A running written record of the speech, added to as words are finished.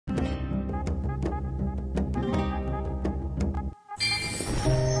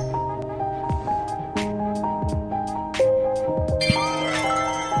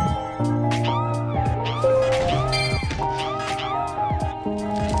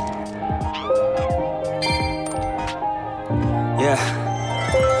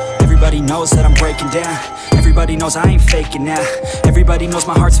knows that I'm breaking down. Everybody knows I ain't faking now. Everybody knows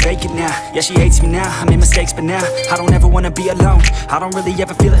my heart's vacant now. Yeah, she hates me now, I made mistakes but now I don't ever wanna be alone. I don't really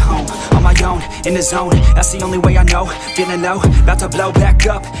ever feel at home. On my own, in the zone, that's the only way I know. Feeling low, about to blow back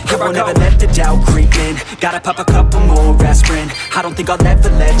up. Here I won't ever let the doubt creep in. Gotta pop a couple more aspirin. I don't think I'll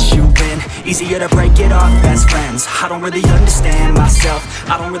ever let you in. Easier to break it off best friends. I don't really understand myself.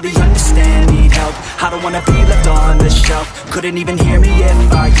 I don't really understand, need help. I don't wanna be left on the shelf. Couldn't even hear me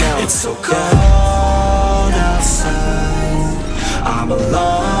if I yelled. It's so cold outside, I'm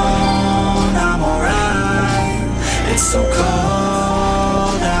alone, I'm alright. It's so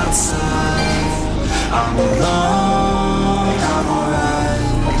cold outside, I'm alone, I'm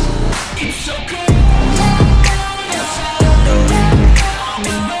alright. It's so cold.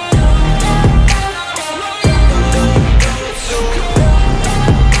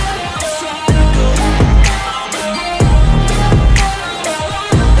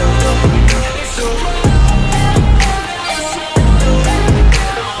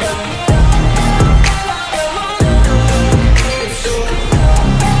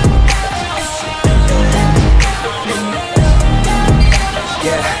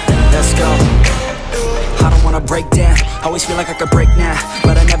 Break down, always feel like I could break now,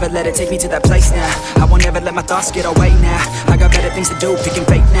 but I never let it take me to that place now. I won't ever let my thoughts get away now. I got better things to do, picking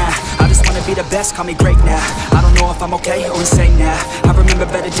fate now. I just wanna be the best, call me great now. I don't know if I'm okay or insane now. I remember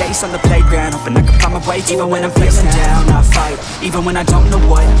better days on the playground, hoping I can find my way. Even when I'm feeling down, I fight. Even when I don't know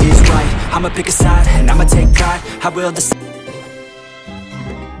what is right, I'ma pick a side and I'ma take pride. I will decide.